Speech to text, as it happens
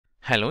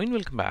Hello and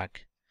welcome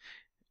back.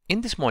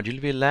 In this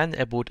module, we'll learn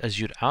about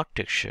Azure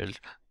architectural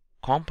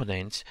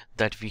components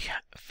that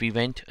we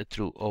went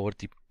through over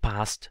the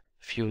past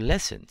few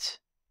lessons.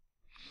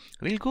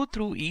 We'll go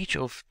through each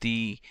of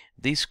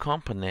these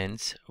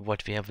components,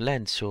 what we have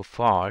learned so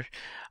far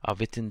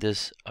within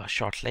this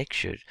short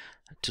lecture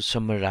to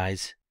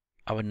summarize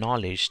our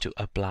knowledge to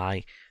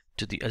apply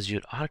to the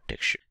Azure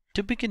architecture.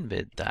 To begin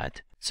with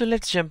that, so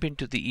let's jump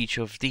into each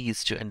of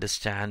these to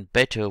understand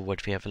better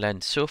what we have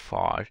learned so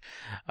far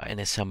in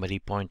a summary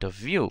point of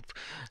view.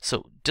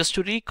 So just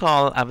to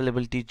recall,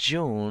 availability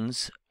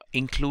zones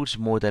includes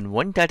more than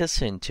one data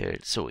center.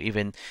 So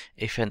even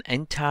if an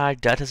entire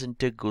data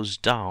center goes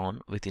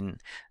down within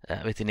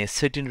a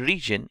certain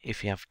region,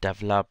 if you have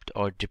developed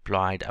or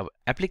deployed our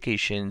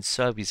applications,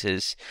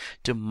 services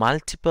to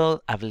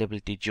multiple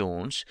availability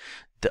zones,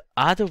 the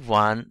other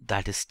one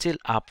that is still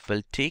up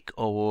will take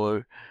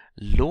over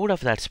load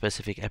of that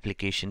specific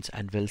applications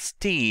and will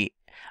stay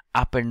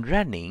up and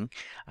running,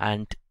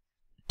 and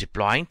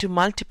deploying to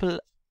multiple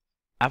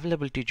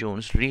availability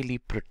zones really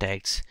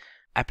protects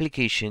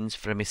applications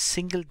from a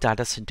single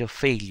data center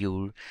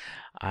failure,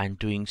 and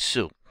doing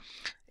so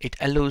it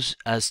allows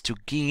us to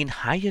gain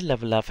higher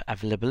level of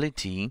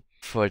availability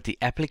for the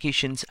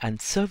applications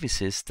and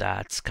services.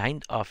 That's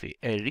kind of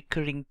a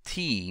recurring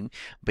theme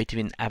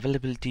between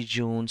availability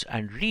zones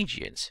and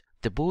regions.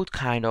 They both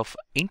kind of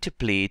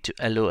interplay to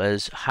allow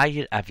us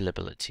higher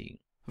availability.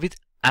 With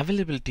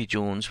availability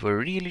zones, we're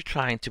really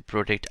trying to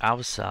protect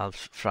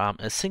ourselves from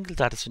a single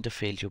data center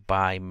failure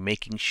by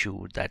making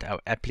sure that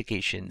our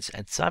applications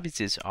and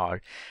services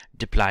are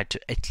deployed to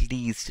at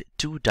least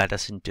 2 data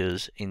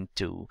centers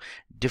into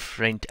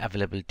different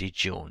availability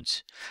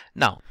zones.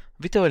 Now,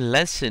 with our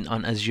lesson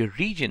on Azure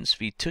regions,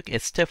 we took a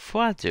step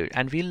further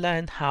and we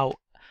learned how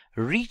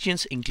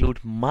regions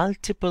include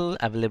multiple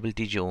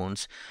availability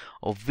zones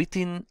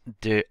within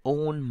their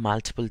own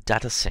multiple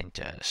data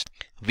centers.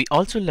 We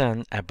also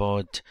learned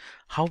about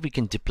how we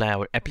can deploy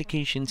our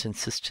applications and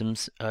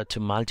systems to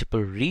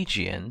multiple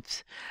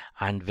regions,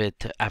 and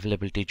with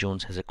availability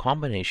zones as a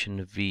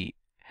combination, we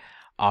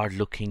are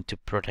looking to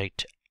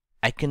protect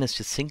against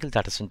a single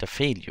data center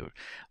failure.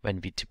 When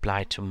we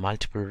deploy to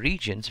multiple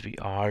regions, we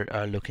are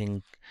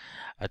looking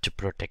to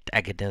protect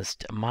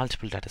against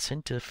multiple data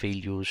center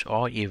failures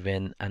or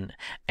even an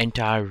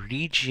entire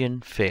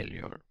region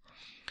failure.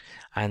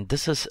 And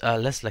this is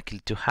less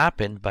likely to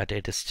happen, but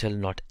it is still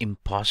not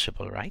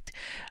impossible, right?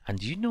 And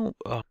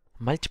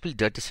multiple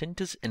data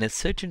centers in a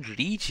certain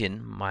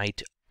region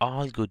might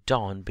all go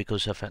down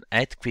because of an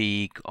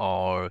earthquake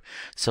or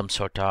some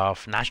sort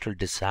of natural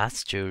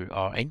disaster,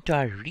 or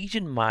entire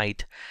region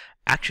might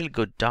actually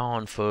go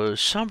down for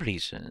some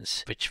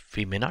reasons which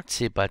we may not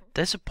see, but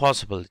there's a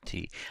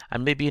possibility.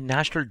 And maybe a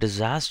natural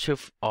disaster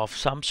of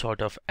some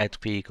sort of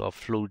earthquake or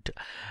flood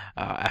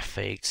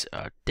effects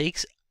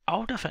takes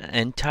out of an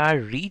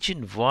entire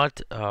region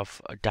worth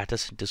of data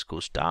centers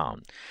goes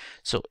down.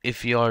 So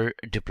if you're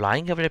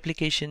deploying our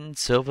application,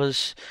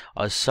 servers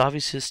or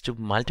services to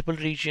multiple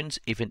regions,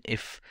 even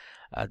if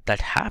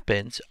that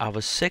happens,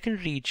 our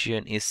second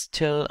region is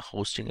still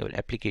hosting our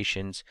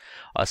applications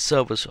or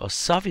servers or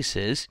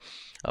services,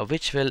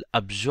 which will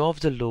absorb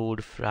the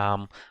load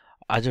from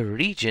other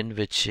region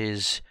which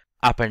is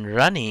up and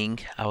running.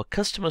 Our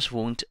customers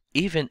won't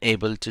even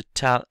able to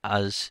tell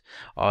us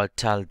or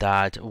tell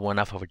that one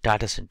of our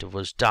data center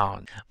was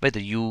down. Whether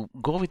you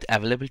go with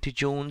availability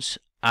zones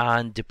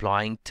and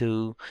deploying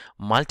to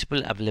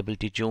multiple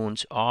availability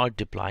zones or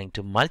deploying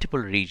to multiple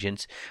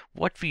regions,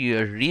 what we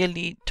are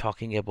really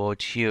talking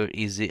about here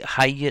is a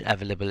higher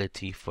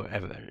availability for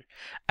our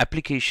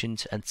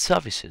applications and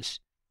services.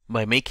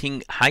 By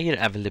making higher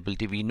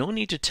availability, we no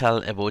need to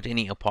tell about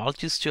any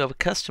apologies to our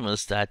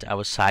customers that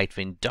our site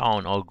went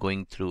down, or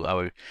going through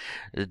our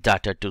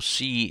data to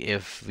see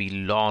if we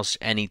lost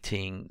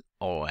anything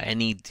or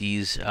any of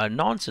these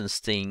nonsense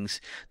things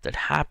that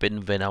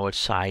happen when our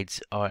sites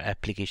or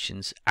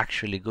applications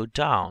actually go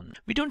down.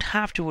 We don't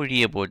have to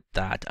worry about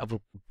that. Our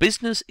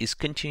business is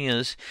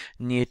continuous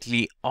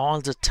nearly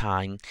all the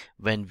time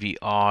when we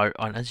are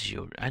on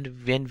Azure,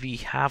 and when we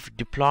have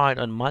deployed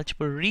on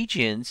multiple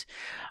regions,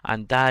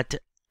 and that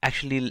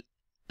actually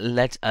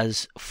lets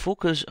us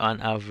focus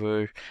on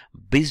our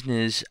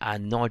business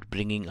and not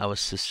bringing our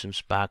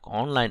systems back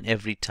online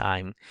every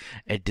time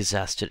a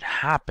disaster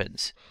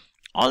happens.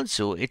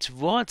 Also, it's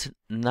worth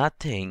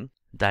nothing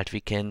that we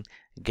can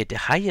get a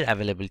higher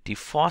availability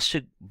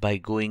faster by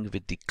going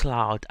with the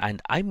cloud,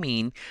 and I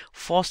mean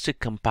faster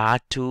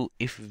compared to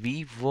if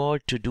we were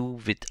to do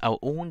with our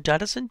own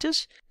data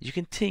centers. You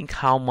can think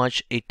how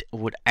much it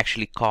would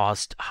actually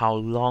cost, how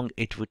long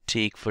it would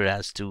take for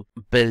us to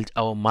build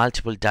our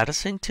multiple data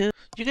centers.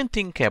 You can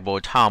think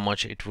about how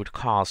much it would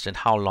cost and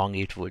how long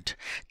it would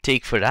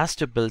take for us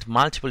to build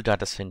multiple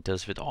data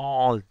centers with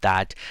all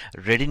that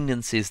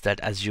redundancies that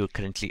Azure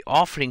currently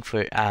offering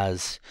for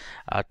us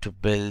to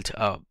build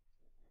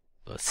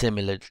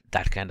similar,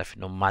 that kind of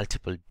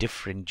multiple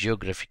different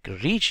geographic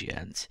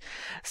regions.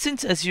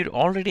 Since Azure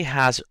already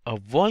has a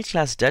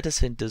world-class data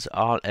centers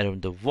all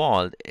around the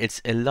world,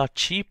 it's a lot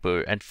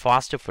cheaper and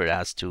faster for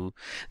us to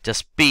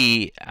just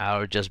pay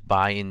or just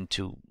buy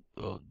into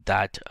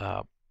that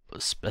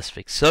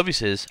specific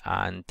services,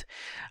 and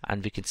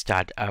we can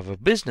start our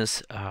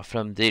business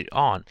from there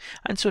on.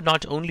 And so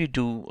not only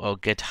do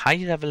get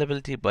higher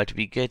availability, but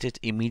we get it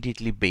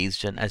immediately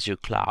based on Azure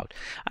cloud.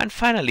 And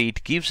finally,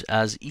 it gives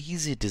us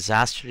easy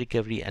disaster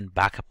recovery and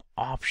backup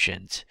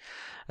options.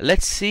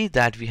 Let's say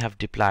that we have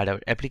deployed our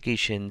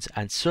applications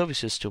and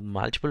services to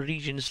multiple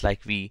regions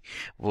like we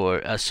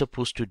were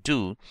supposed to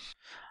do.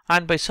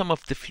 And by some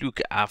of the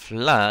fluke of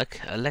luck,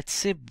 let's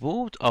say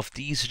both of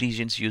these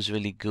regions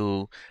usually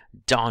go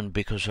down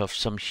because of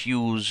some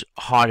huge,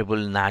 horrible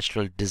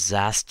natural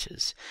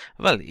disasters.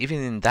 Well,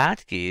 even in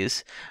that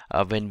case,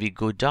 when we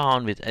go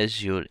down with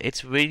Azure, it's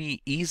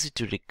very easy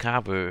to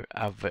recover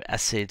our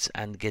assets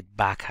and get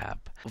back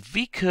up.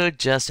 We could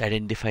just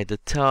identify the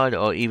third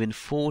or even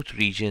fourth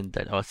region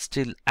that are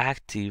still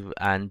active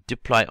and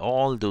deploy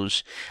all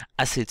those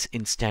assets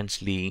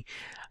instantly,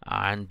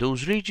 and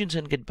those regions,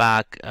 and get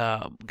back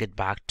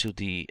to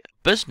the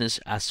business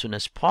as soon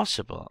as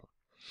possible.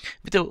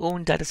 With our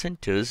own data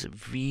centers,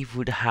 we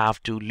would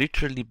have to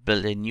literally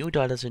build a new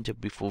data center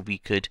before we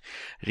could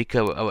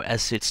recover our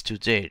assets to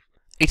there.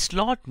 It's a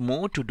lot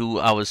more to do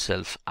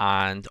ourselves,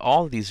 and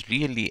all these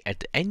really at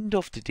the end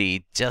of the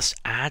day just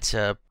adds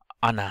up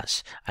on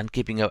us and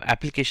keeping our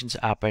applications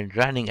up and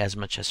running as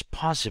much as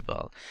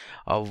possible.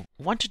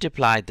 Want to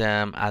deploy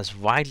them as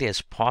widely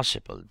as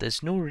possible.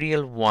 There's no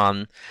real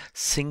one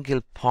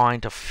single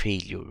point of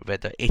failure,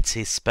 whether it's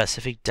a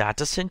specific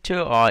data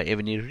center or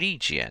even a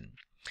region.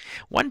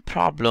 One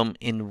problem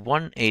in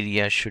one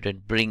area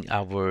shouldn't bring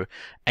our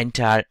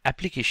entire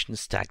application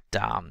stack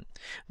down.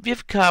 We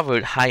have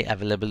covered high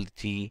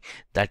availability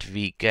that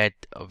we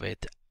get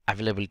with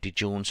availability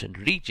zones and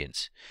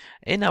regions.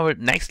 In our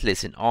next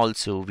lesson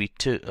also, we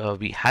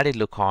had a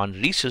look on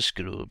resource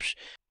groups,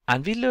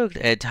 and we looked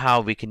at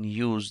how we can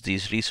use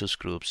these resource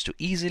groups to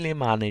easily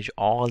manage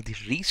all the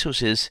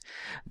resources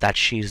that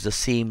shares the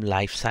same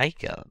life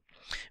cycle.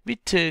 We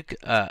took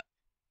a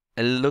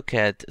look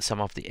at some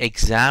of the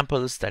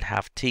examples that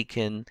have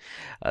taken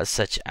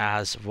such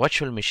as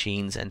virtual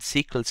machines and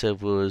SQL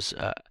servers,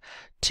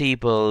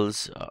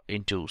 tables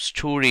into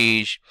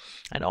storage,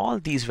 and all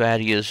these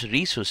various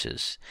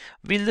resources.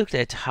 We looked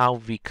at how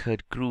we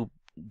could group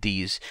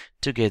these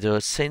together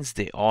since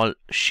they all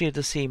share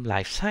the same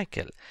life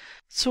cycle.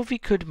 So we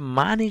could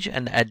manage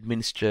and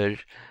administer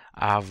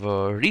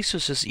our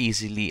resources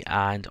easily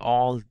and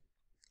all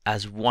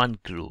as one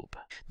group.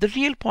 The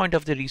real point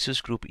of the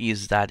resource group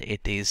is that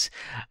it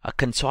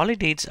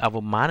consolidates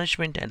our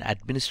management and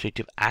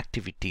administrative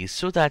activities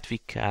so that we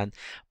can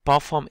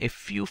perform a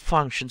few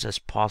functions as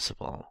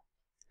possible,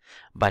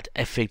 but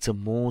affect the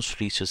most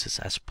resources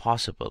as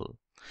possible.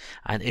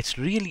 And it's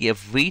really a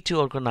way to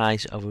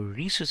organize our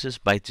resources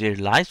by their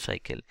life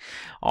cycle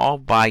or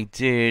by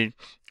their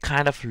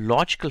kind of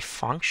logical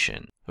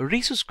function.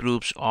 Resource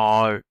groups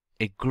are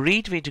a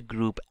great way to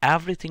group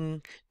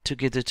everything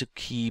together to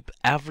keep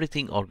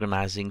everything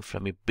organizing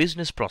from a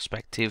business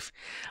perspective,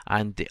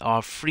 and they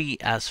are free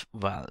as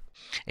well.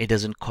 It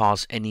doesn't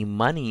cost any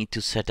money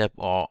to set up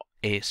or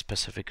a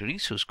specific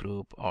resource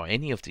group or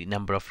any of the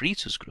number of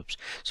resource groups.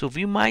 So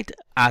we might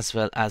as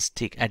well as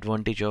take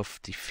advantage of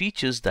the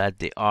features that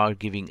they are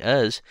giving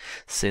us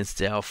since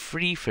they are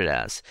free for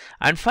us.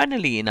 And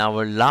finally, in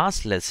our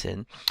last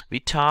lesson,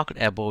 we talked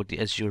about the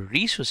Azure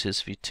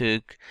resources. We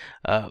took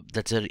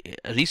that's a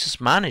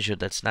resource manager,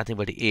 that's nothing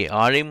but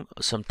ARM,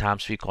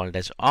 sometimes we call it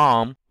as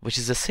ARM, which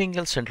is a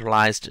single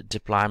centralized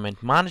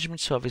deployment management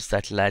service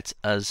that lets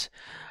us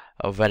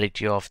a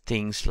variety of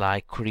things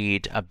like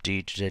create,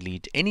 update,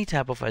 delete any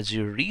type of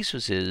Azure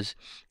resources,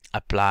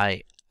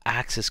 apply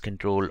access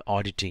control,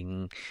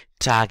 auditing,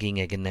 tagging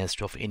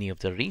against of any of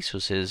the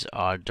resources,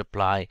 or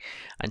deploy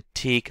and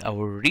take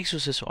our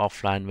resources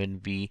offline when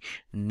we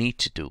need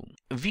to do.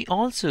 We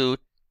also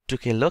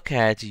took a look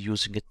at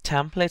using a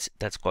templates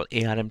that's called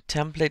ARM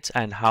templates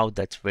and how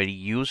that's very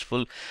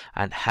useful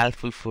and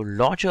helpful for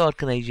larger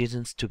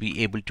organizations to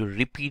be able to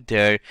repeat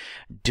their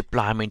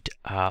deployment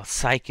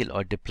cycle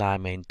or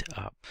deployment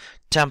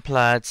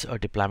templates or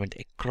deployment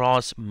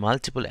across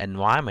multiple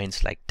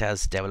environments like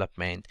test,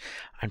 development,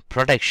 and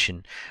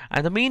production.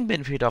 And the main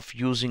benefit of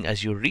using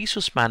Azure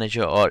Resource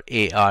Manager or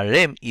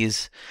ARM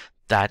is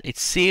that it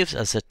saves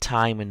us a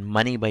time and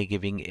money by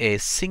giving a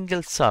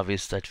single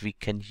service that we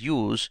can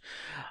use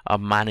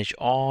manage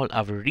all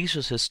our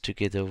resources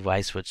together,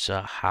 vice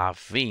versa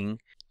having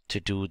to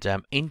do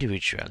them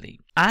individually.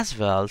 As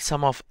well,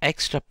 some of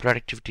extra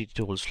productivity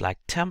tools like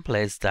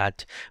templates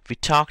that we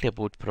talked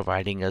about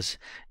providing us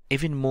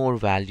even more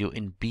value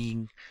in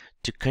being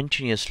to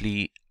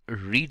continuously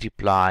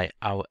redeploy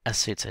our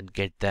assets and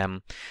get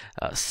them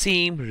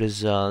same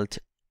result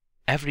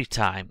every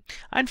time.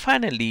 And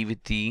finally,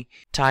 with the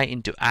tie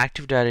into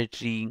Active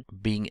Directory,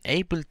 being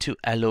able to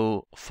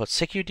allow for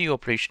security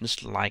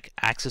operations like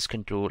access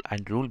control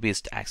and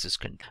rule-based access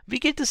control, we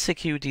get the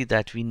security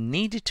that we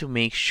needed to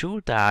make sure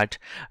that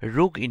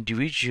rogue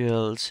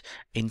individuals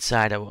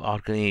inside our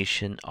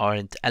organization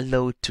aren't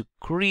allowed to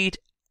create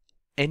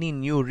any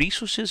new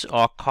resources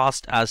or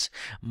cost us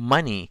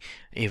money,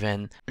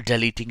 even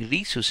deleting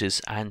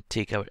resources and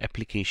take our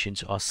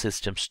applications or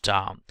systems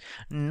down.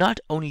 Not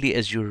only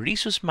Azure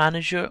Resource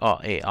Manager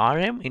or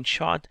ARM, in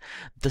short,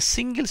 the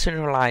single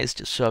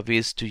centralized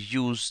service to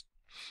use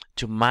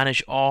to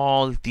manage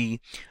all the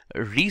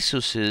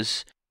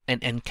resources and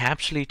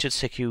encapsulated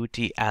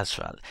security as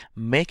well,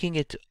 making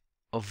it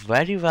a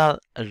very well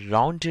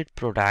rounded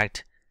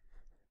product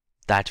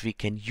that we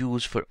can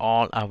use for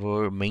all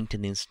our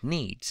maintenance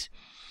needs.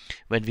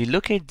 When we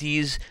look at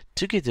these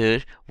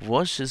together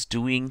versus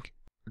doing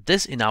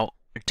this in our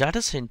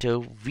data center,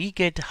 we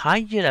get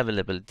higher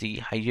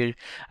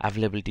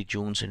availability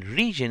zones and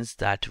regions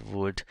that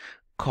would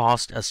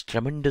cost us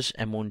tremendous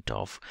amount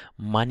of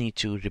money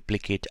to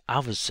replicate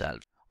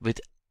ourselves.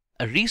 With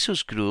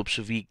resource groups,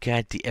 we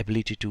get the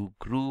ability to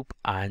group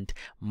and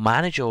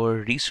manage our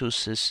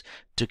resources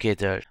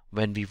together,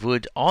 when we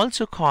would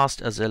also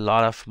cost us a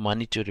lot of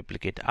money to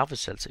replicate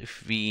ourselves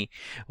if we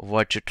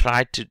were to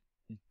try to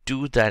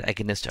do that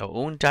against our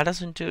own data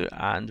center.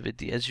 And with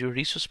the Azure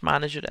Resource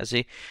Manager as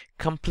a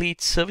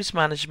complete service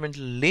management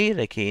layer,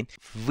 again,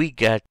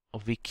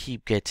 we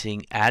keep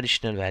getting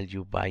additional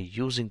value by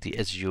using the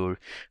Azure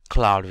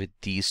cloud with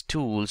these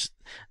tools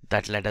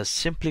that let us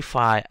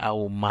simplify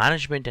our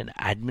management and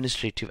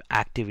administrative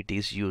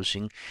activities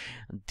using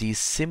these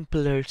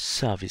simpler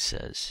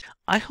services.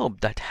 I hope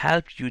that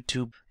helped you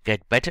to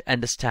get better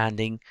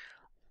understanding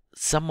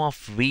some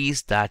of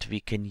ways that we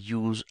can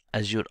use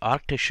Azure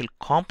architectural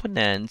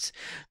components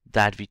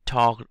that we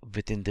talked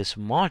within this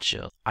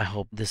module. I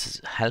hope this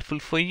is helpful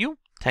for you.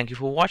 Thank you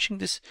for watching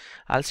this.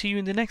 I'll see you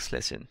in the next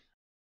lesson.